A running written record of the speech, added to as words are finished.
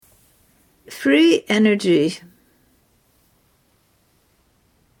Free energy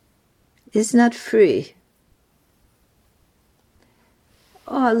is not free.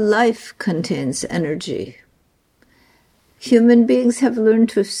 All life contains energy. Human beings have learned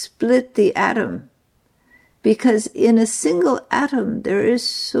to split the atom because in a single atom there is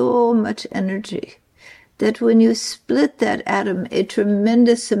so much energy that when you split that atom, a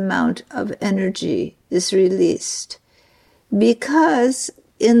tremendous amount of energy is released. Because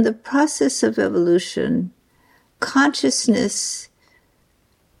in the process of evolution, consciousness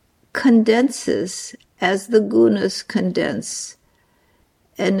condenses as the gunas condense,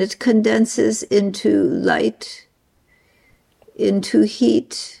 and it condenses into light, into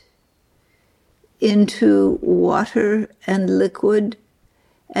heat, into water and liquid,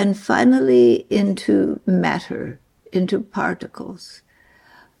 and finally into matter, into particles.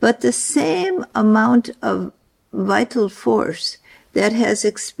 But the same amount of vital force that has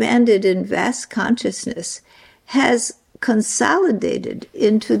expanded in vast consciousness has consolidated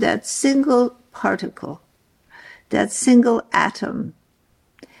into that single particle, that single atom.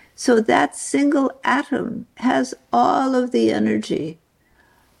 So that single atom has all of the energy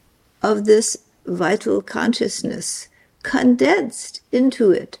of this vital consciousness condensed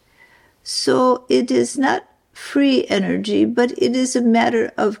into it. So it is not free energy, but it is a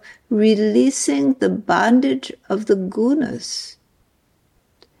matter of releasing the bondage of the gunas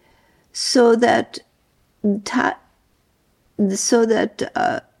so that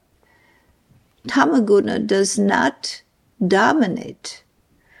tamaguna does not dominate,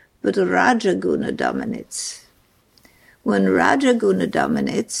 but rajaguna dominates. When rajaguna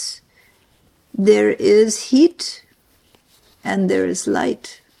dominates, there is heat and there is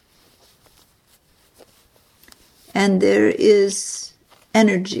light. And there is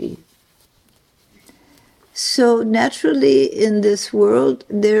energy. So naturally in this world,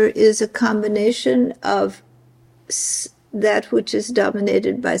 there is a combination of that which is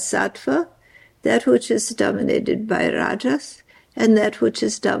dominated by sattva, that which is dominated by rajas, and that which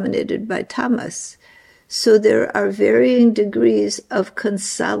is dominated by tamas. So there are varying degrees of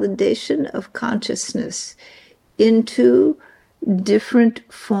consolidation of consciousness into different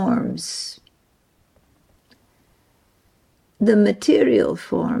forms. The material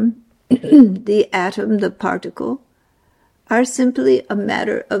form, the atom, the particle, are simply a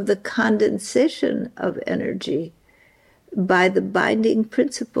matter of the condensation of energy by the binding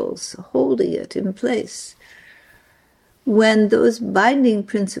principles holding it in place. When those binding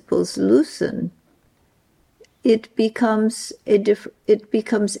principles loosen, it becomes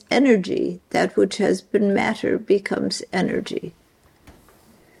energy. That which has been matter becomes energy.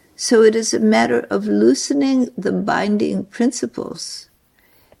 So it is a matter of loosening the binding principles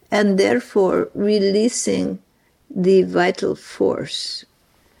and therefore releasing the vital force.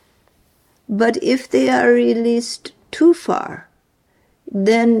 But if they are released too far,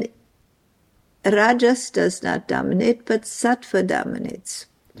 then rajas does not dominate, but sattva dominates.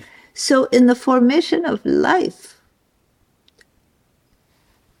 So in the formation of life,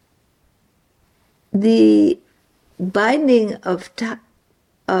 the binding of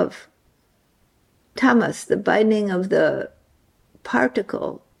tamas, the binding of the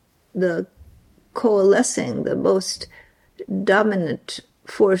particle, the coalescing, the most dominant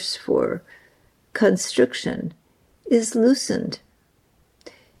force for constriction, is loosened.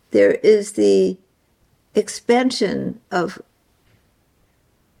 There is the expansion of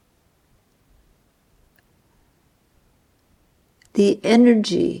the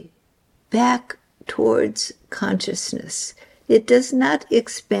energy back towards consciousness. It does not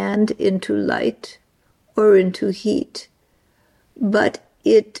expand into light or into heat, but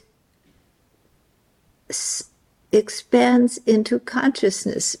it expands into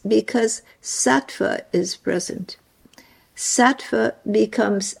consciousness because sattva is present. Sattva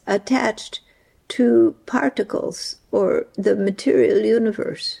becomes attached to particles or the material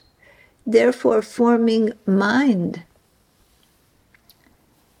universe, therefore forming mind,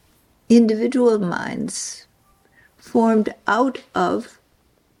 individual minds formed out of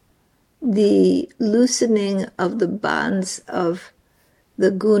the loosening of the bonds of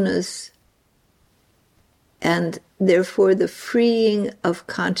the gunas and therefore the freeing of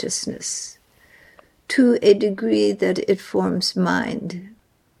consciousness to a degree that it forms mind,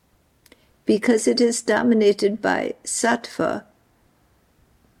 because it is dominated by sattva,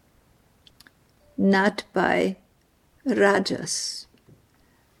 not by rajas.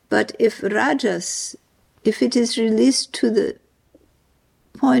 But if it is released to the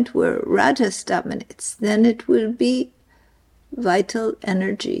point where rajas dominates, then it will be vital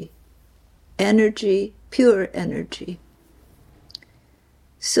energy, pure energy.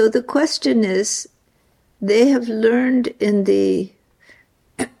 So the question is, they have learned in the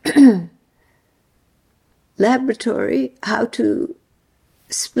laboratory how to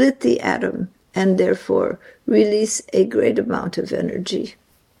split the atom and therefore release a great amount of energy.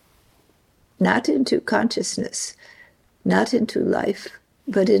 Not into consciousness, not into life,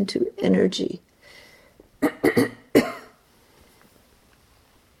 but into energy.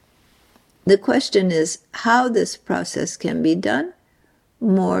 The question is how this process can be done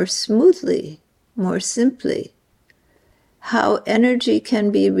more smoothly, more simply. How energy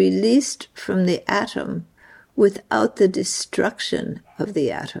can be released from the atom without the destruction of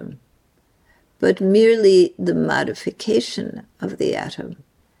the atom, but merely the modification of the atom,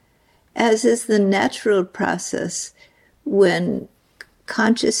 as is the natural process when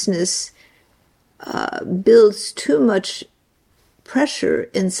consciousness builds too much pressure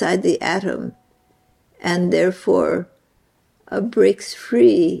inside the atom and therefore breaks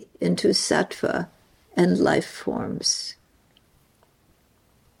free into sattva and life forms.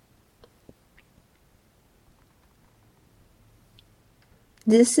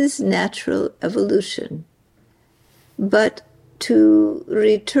 This is natural evolution. But to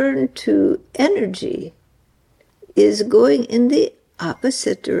return to energy is going in the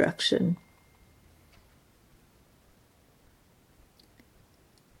opposite direction.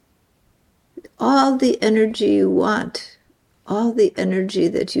 All the energy you want, all the energy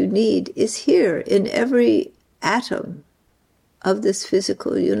that you need is here in every atom of this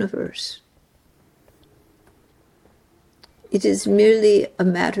physical universe. It is merely a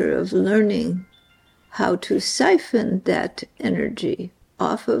matter of learning how to siphon that energy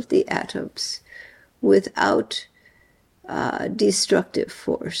off of the atoms without destructive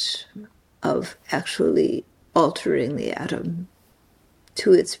force of actually altering the atom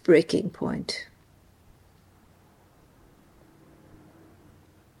to its breaking point.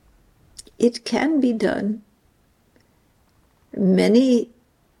 It can be done. Many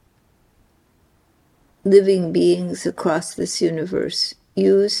living beings across this universe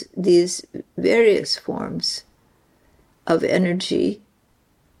use these various forms of energy,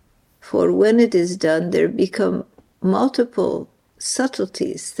 for when it is done, there become multiple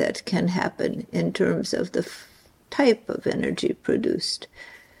subtleties that can happen in terms of the type of energy produced,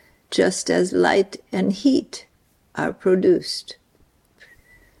 just as light and heat are produced.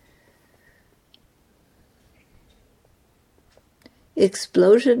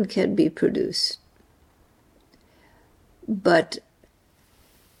 Explosion can be produced, but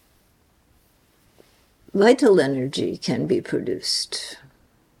vital energy can be produced.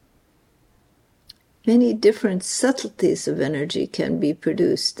 Many different subtleties of energy can be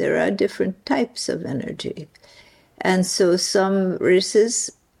produced. There are different types of energy. And so some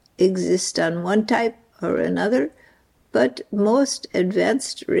races exist on one type or another, but most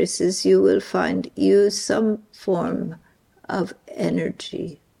advanced races you will find use some form of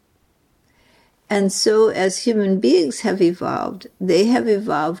energy. And so as human beings have evolved, they have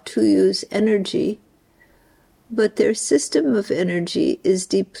evolved to use energy, but their system of energy is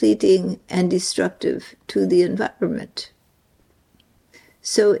depleting and destructive to the environment.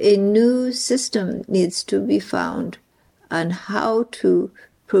 So a new system needs to be found on how to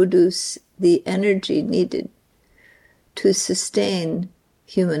produce the energy needed to sustain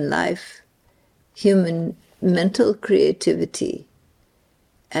human life, human mental creativity,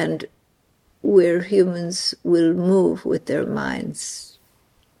 and where humans will move with their minds.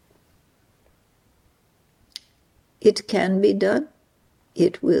 It can be done.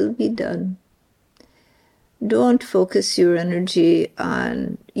 It will be done. Don't focus your energy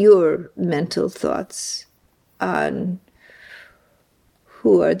on your mental thoughts, on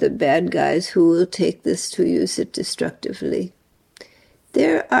who are the bad guys who will take this to use it destructively.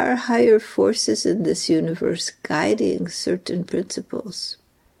 There are higher forces in this universe guiding certain principles.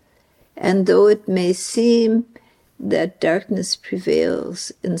 And though it may seem that darkness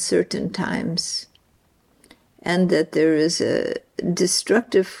prevails in certain times, and that there is a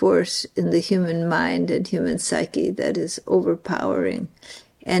destructive force in the human mind and human psyche that is overpowering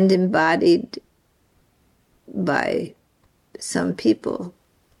and embodied by some people,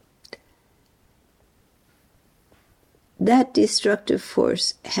 that destructive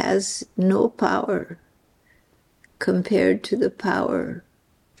force has no power compared to the power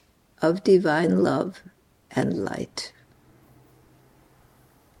of divine love and light.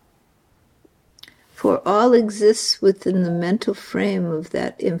 For all exists within the mental frame of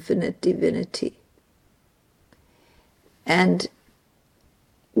that infinite divinity. And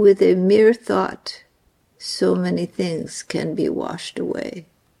with a mere thought, so many things can be washed away.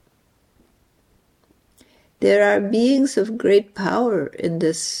 There are beings of great power in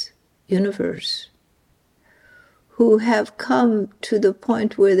this universe who have come to the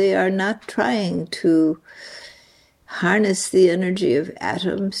point where they are not trying to harness the energy of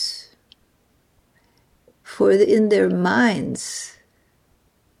atoms, for in their minds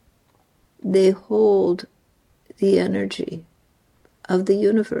they hold the energy of the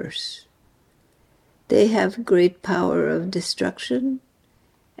universe. They have great power of destruction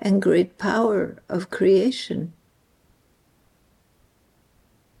and great power of creation.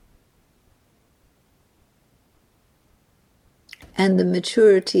 And the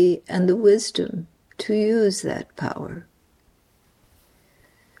maturity and the wisdom to use that power.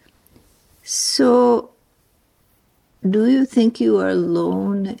 So, do you think you are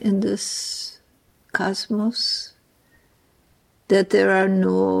alone in this cosmos? That there are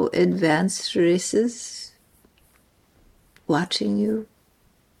no advanced races watching you,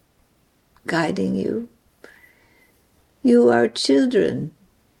 guiding you? You are children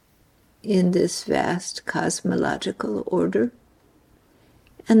in this vast cosmological order.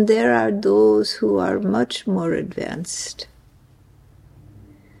 And there are those who are much more advanced.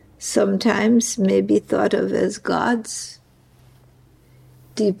 Sometimes may be thought of as gods,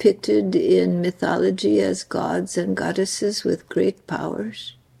 depicted in mythology as gods and goddesses with great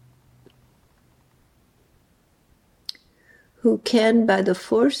powers, who can, by the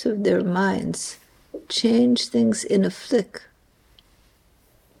force of their minds, change things in a flick.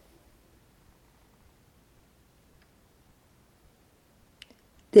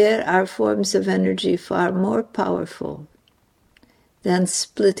 There are forms of energy far more powerful than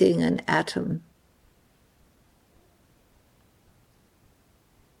splitting an atom.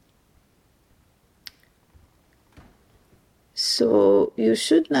 So you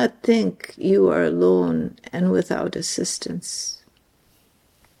should not think you are alone and without assistance.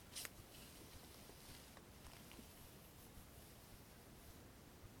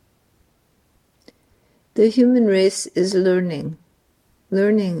 The human race is learning,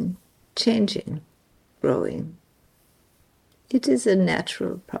 changing, growing. It is a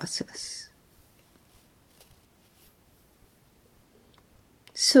natural process.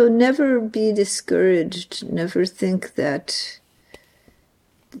 So never be discouraged, never think that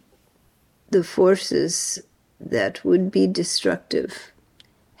the forces that would be destructive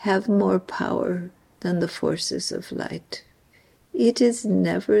have more power than the forces of light. It is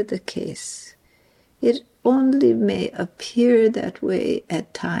never the case. It only may appear that way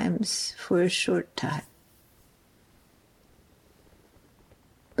at times for a short time.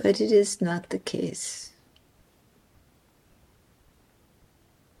 But it is not the case.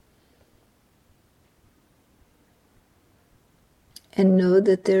 And know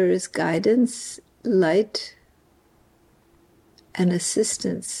that there is guidance, light, and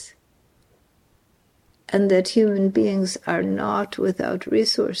assistance, and that human beings are not without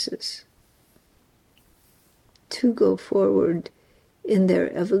resources to go forward in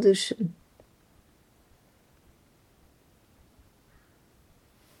their evolution.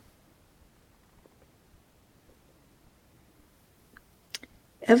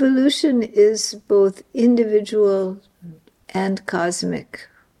 Evolution is both individual and cosmic.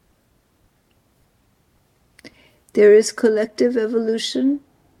 There is collective evolution.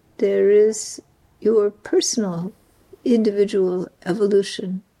 There is your personal, individual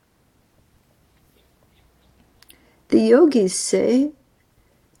evolution. The yogis say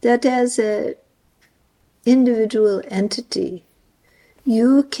that as an individual entity,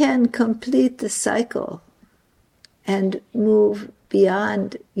 you can complete the cycle and move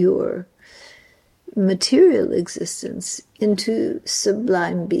beyond your material existence into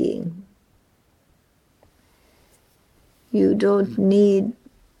sublime being. You don't need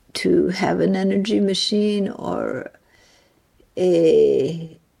to have an energy machine or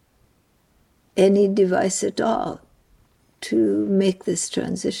any device at all to make this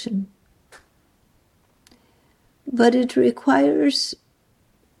transition. But it requires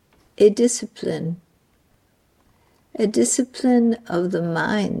a discipline of the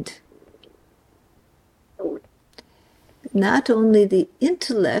mind. Not only the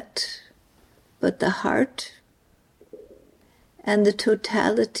intellect, but the heart and the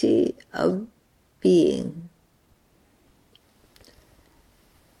totality of being.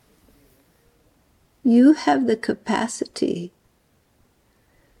 You have the capacity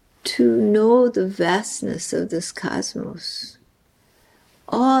to know the vastness of this cosmos.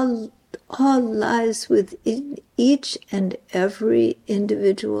 All lies within each and every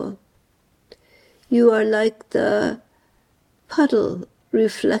individual. You are like the puddle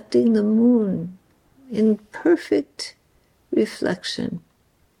reflecting the moon in perfect reflection.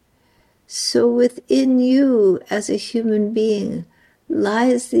 So within you as a human being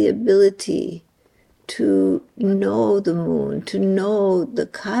lies the ability to know the moon, to know the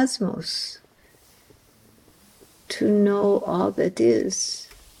cosmos, to know all that is.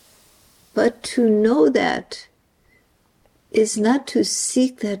 But to know that is not to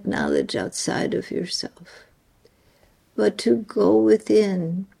seek that knowledge outside of yourself, but to go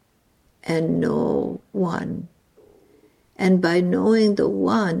within and know one. And by knowing the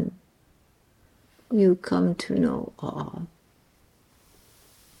one, you come to know all.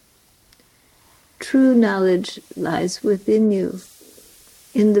 True knowledge lies within you,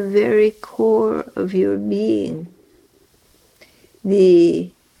 in the very core of your being.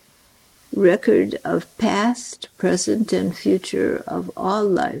 The record of past, present, and future of all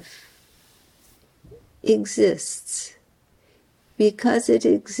life exists because it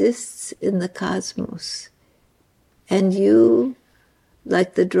exists in the cosmos. And you,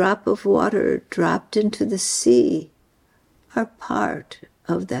 like the drop of water dropped into the sea, are part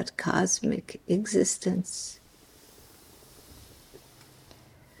of that cosmic existence.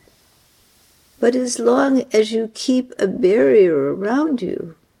 But as long as you keep a barrier around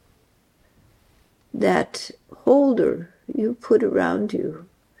you, that holder you put around you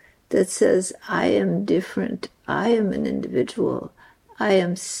that says, I am different, I am an individual, I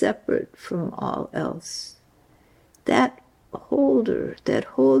am separate from all else, that holder that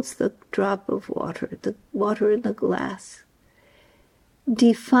holds the drop of water, the water in the glass,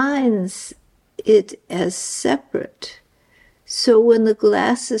 defines it as separate. So when the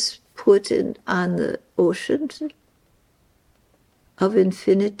glass is put on the ocean of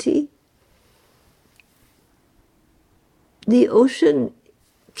infinity, the ocean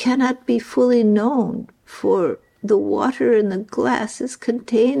cannot be fully known, for the water in the glass is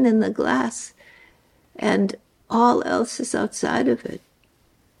contained in the glass, and all else is outside of it.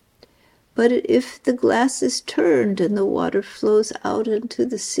 But if the glass is turned and the water flows out into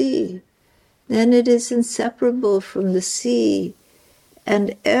the sea, then it is inseparable from the sea,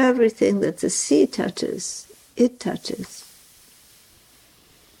 and everything that the sea touches, it touches.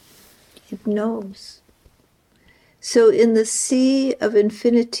 It knows. So in the sea of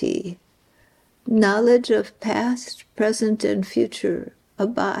infinity, knowledge of past, present, and future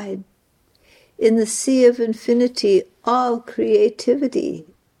abide. In the sea of infinity, all creativity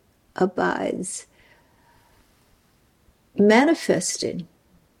abides, manifesting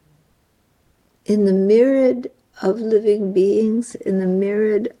in the myriad of living beings, in the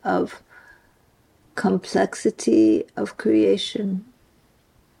myriad of complexity of creation,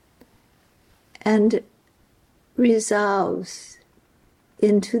 and resolves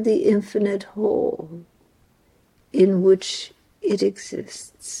into the infinite whole in which it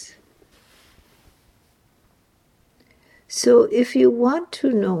exists. So if you want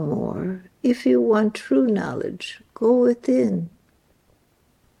to know more, if you want true knowledge, go within.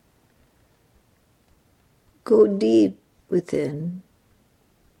 Go deep within,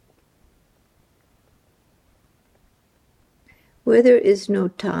 where there is no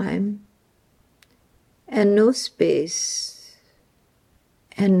time and no space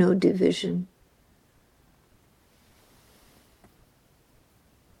and no division.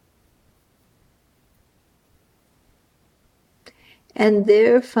 And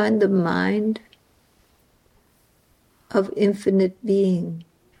there find the mind of infinite being.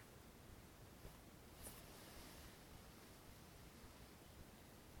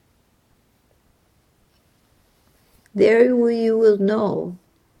 There you will know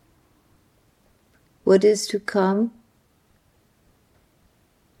what is to come,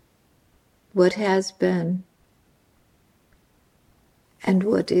 what has been, and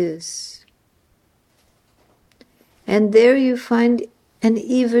what is. And there you find an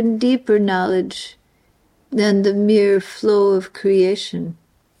even deeper knowledge than the mere flow of creation.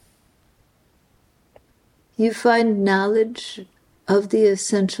 You find knowledge of the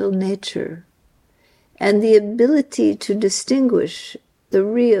essential nature and the ability to distinguish the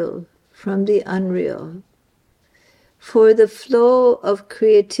real from the unreal. For the flow of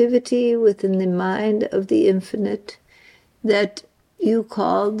creativity within the mind of the infinite that you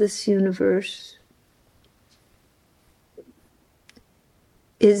call this universe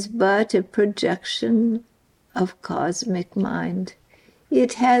is but a projection of cosmic mind.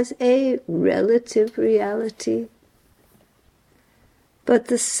 It has a relative reality, but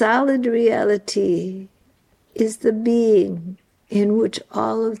the solid reality is the being in which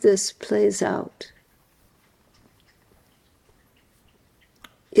all of this plays out,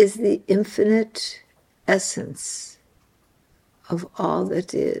 is the infinite essence of all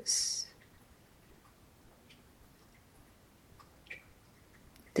that is.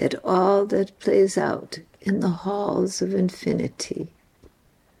 that all that plays out in the halls of infinity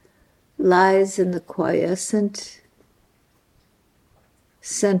lies in the quiescent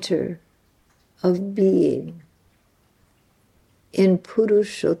center of being, in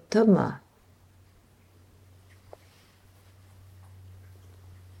Purushottama.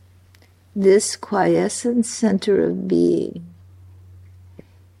 This quiescent center of being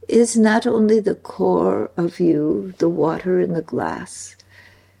is not only the core of you, the water in the glass,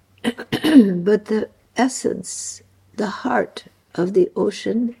 but the essence, the heart of the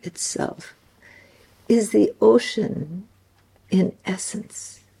ocean itself, is the ocean in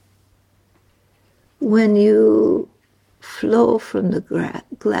essence. When you flow from the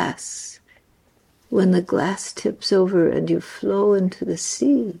glass, when the glass tips over and you flow into the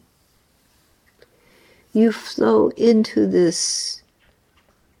sea, you flow into this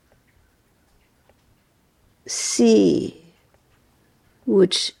sea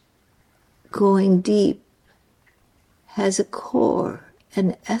which, going deep, has a core,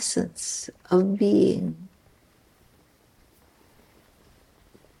 an essence of being,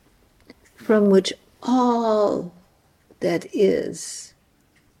 from which all that is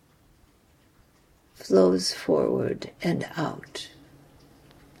flows forward and out.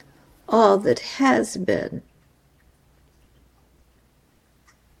 All that has been,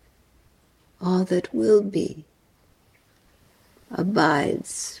 all that will be,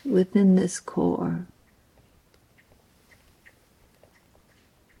 abides within this core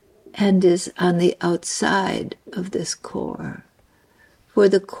and is on the outside of this core. For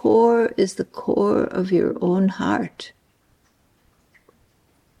the core is the core of your own heart,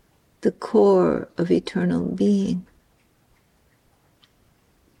 the core of eternal being.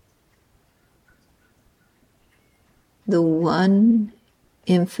 The one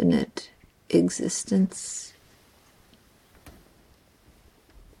infinite existence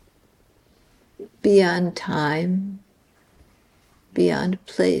beyond time, beyond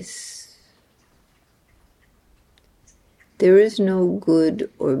place. There is no good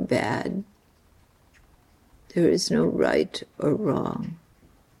or bad. There is no right or wrong.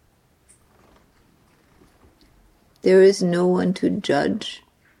 There is no one to judge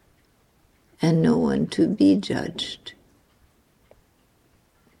and no one to be judged.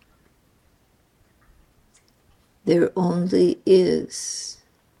 There only is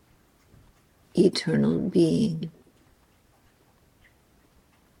eternal being.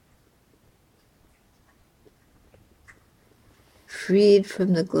 Freed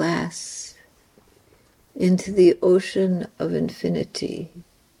from the glass into the ocean of infinity,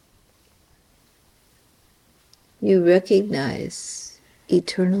 you recognize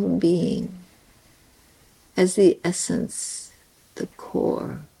eternal being as the essence, the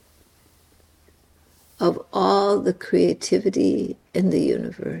core of all the creativity in the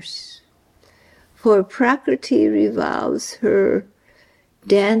universe. For Prakriti revolves her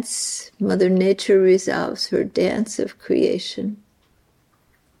dance, Mother Nature revolves her dance of creation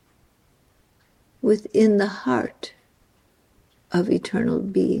within the heart of eternal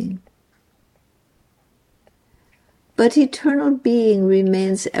being. But eternal being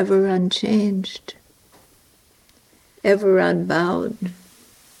remains ever unchanged, ever unbound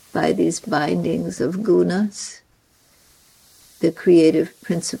by these bindings of gunas, the creative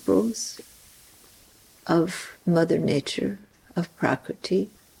principles of Mother Nature, of Prakriti.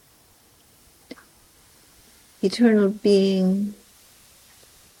 Eternal being,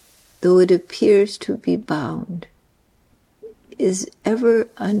 though it appears to be bound, is ever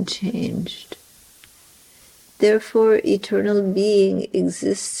unchanged. Therefore, eternal being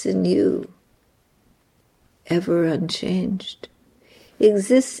exists in you, ever unchanged,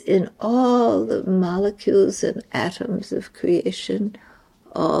 exists in all the molecules and atoms of creation,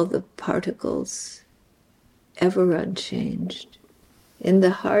 all the particles, ever unchanged. In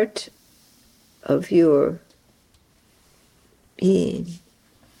the heart of your being,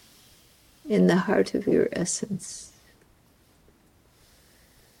 in the heart of your essence,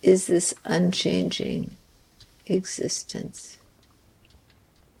 is this unchanging existence.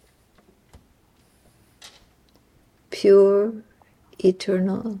 Pure,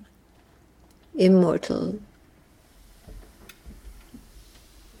 eternal, immortal.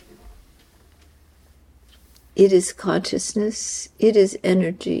 It is consciousness, it is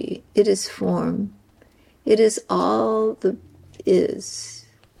energy, it is form, it is all that is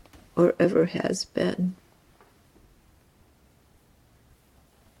or ever has been.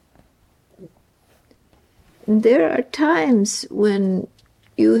 And there are times when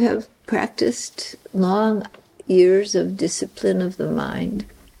you have practiced long years of discipline of the mind,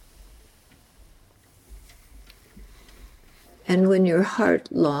 and when your heart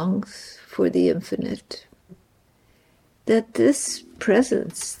longs for the infinite, that this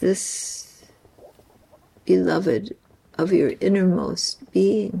presence, this beloved of your innermost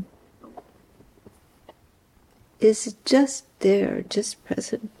being, is just there, just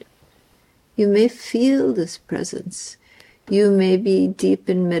present. You may feel this presence. You may be deep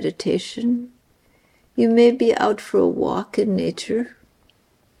in meditation. You may be out for a walk in nature.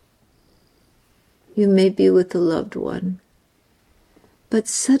 You may be with a loved one. But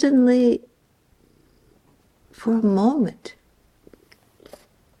suddenly, for a moment,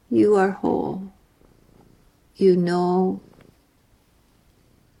 you are whole. You know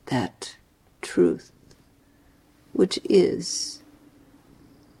that truth, which is,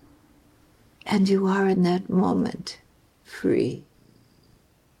 and you are in that moment free.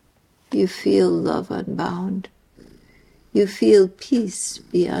 You feel love unbound. You feel peace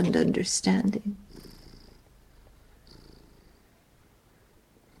beyond understanding.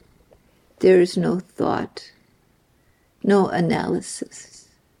 There is no thought, no analysis.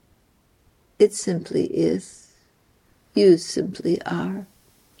 It simply is. You simply are.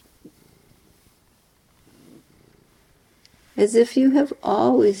 As if you have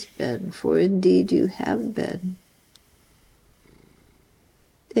always been, for indeed you have been.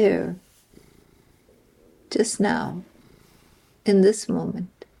 There, just now, in this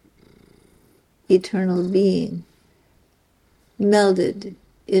moment, eternal being, melded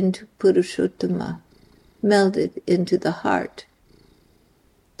into Purushottama, melded into the heart,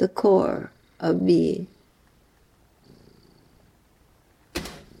 the core of being.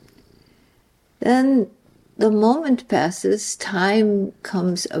 Then the moment passes, time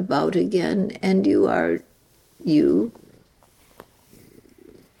comes about again, and you are you,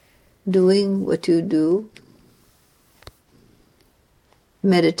 doing what you do,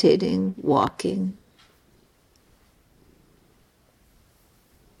 meditating, walking,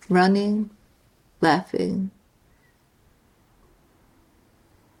 running, laughing,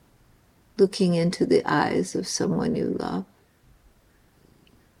 looking into the eyes of someone you love.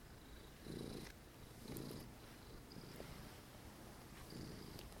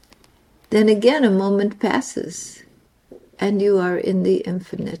 Then again a moment passes, and you are in the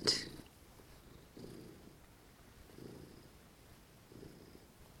infinite.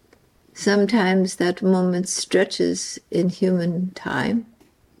 Sometimes that moment stretches in human time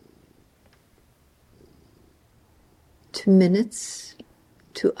to minutes,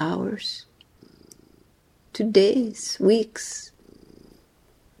 to hours, to days, weeks,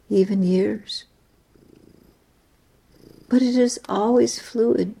 even years. But it is always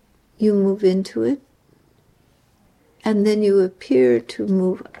fluid. You move into it, and then you appear to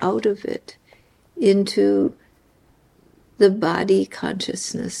move out of it into the body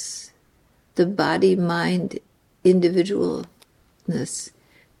consciousness, the body-mind individualness.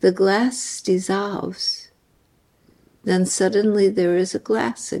 The glass dissolves. Then suddenly there is a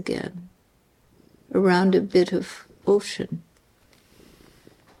glass again, around a bit of ocean.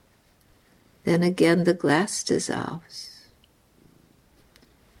 Then again the glass dissolves.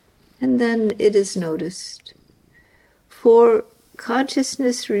 And then it is noticed. For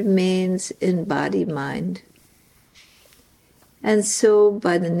consciousness remains in body-mind. And so,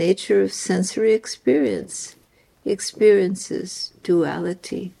 by the nature of sensory experience, experiences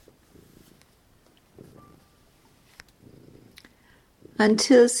duality.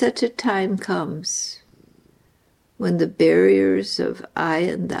 Until such a time comes when the barriers of I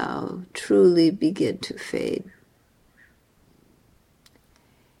and thou truly begin to fade.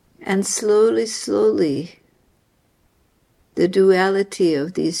 And slowly, slowly, the duality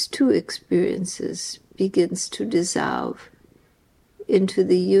of these two experiences begins to dissolve into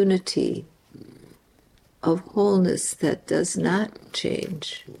the unity of wholeness that does not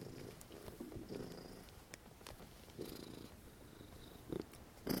change.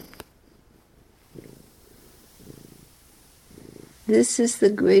 This is the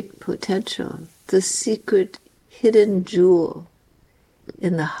great potential, the secret hidden jewel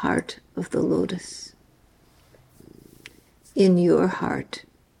in the heart of the lotus, in your heart.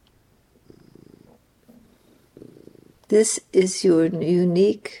 This is your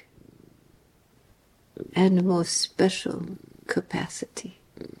unique and most special capacity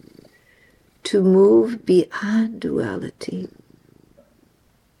to move beyond duality,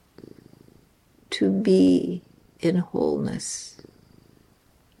 to be in wholeness.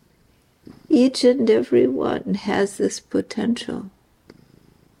 Each and every one has this potential.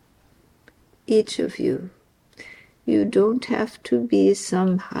 Each of you. You don't have to be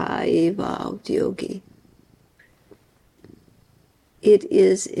some high evolved yogi. It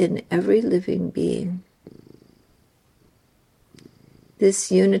is in every living being.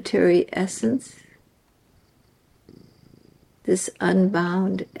 this unitary essence, this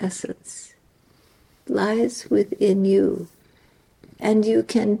unbound essence, lies within you, and you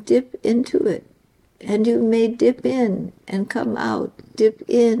can dip into it, and you may dip in and come out, dip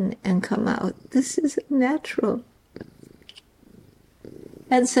in and come out. This is natural.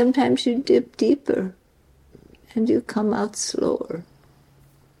 And sometimes you dip deeper, and you come out slower.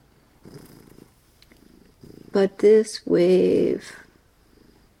 But this wave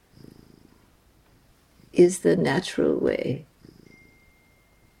is the natural way.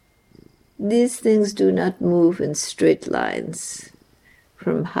 These things do not move in straight lines,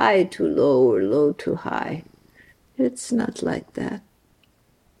 from high to low or low to high. It's not like that.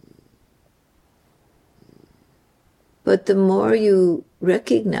 But the more you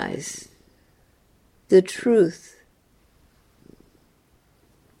recognize the truth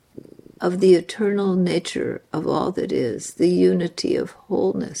of the eternal nature of all that is, the unity of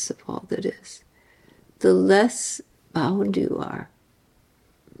wholeness of all that is, the less bound you are.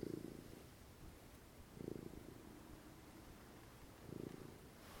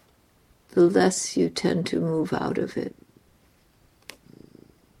 The less you tend to move out of it.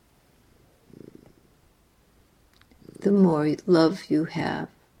 The more love you have,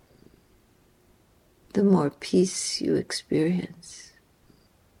 the more peace you experience.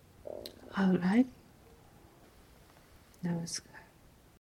 All right? Namaskar.